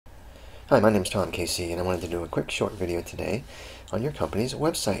Hi, my name is Tom Casey, and I wanted to do a quick short video today on your company's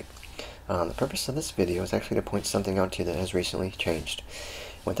website. The purpose of this video is actually to point something out to you that has recently changed.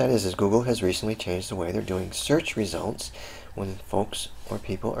 What that is Google has recently changed the way they're doing search results when folks or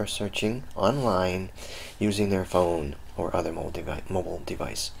people are searching online using their phone or other mobile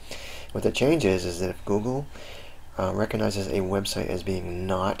device. What the change is that if Google recognizes a website as being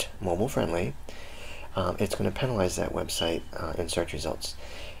not mobile friendly, it's going to penalize that website in search results.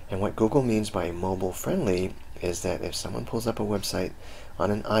 And what Google means by mobile friendly is that if someone pulls up a website on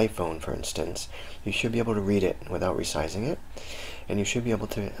an iPhone, for instance, you should be able to read it without resizing it, and you should be able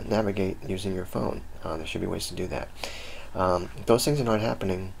to navigate using your phone. There should be ways to do that. If those things are not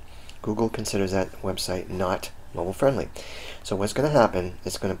happening, Google considers that website not mobile friendly. So what's going to happen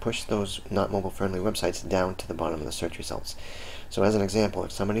is going to push those not mobile friendly websites down to the bottom of the search results. So as an example,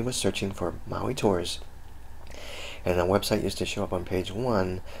 if somebody was searching for Maui tours and a website used to show up on page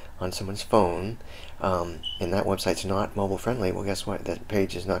 1 on someone's phone, and that website's not mobile friendly, well, guess what? That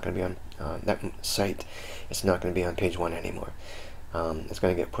page is not going to be on, that site is not going to be on page 1 anymore. It's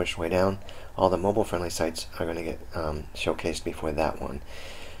going to get pushed way down. All the mobile friendly sites are going to get showcased before that one.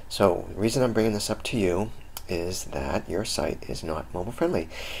 So the reason I'm bringing this up to you is that your site is not mobile friendly.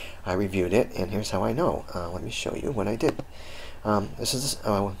 I reviewed it, and here's how I know. Let me show you what I did. This is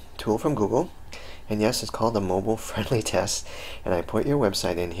a tool from Google. And yes, it's called the mobile friendly test, and I put your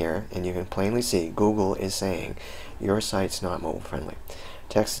website in here, and you can plainly see Google is saying your site's not mobile friendly.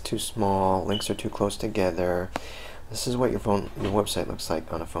 Text is too small, links are too close together. This is what your website looks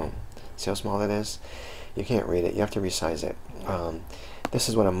like on a phone. See how small that is? You can't read it, you have to resize it. This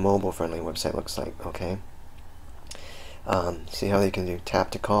is what a mobile friendly website looks like, okay? See how they can do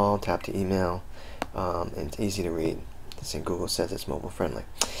tap to call, tap to email, and it's easy to read. See, Google says it's mobile friendly.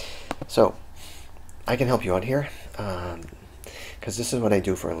 So I can help you out here, because this is what I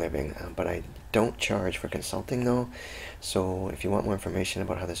do for a living, but I don't charge for consulting though. So if you want more information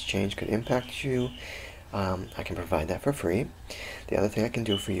about how this change could impact you, I can provide that for free. The other thing I can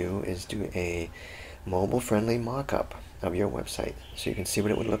do for you is do a mobile friendly mock-up of your website so you can see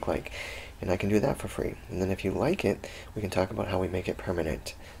what it would look like, and I can do that for free. And then if you like it, we can talk about how we make it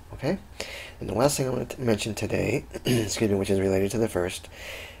permanent. Okay? And the last thing I want to mention today, excuse me, which is related to the first,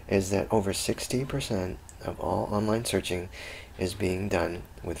 is that over 60% of all online searching is being done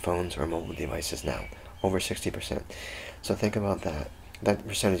with phones or mobile devices now. Over 60%. So think about that. That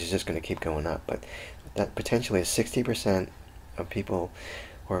percentage is just going to keep going up, but that potentially is 60% of people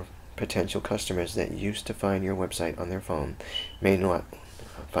or potential customers that used to find your website on their phone may not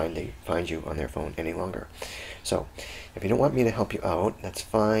find you on their phone any longer. So if you don't want me to help you out, that's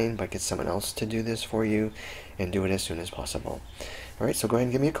fine, but get someone else to do this for you and do it as soon as possible. Alright, so go ahead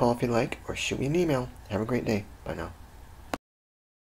and give me a call if you like, or shoot me an email. Have a great day. Bye now.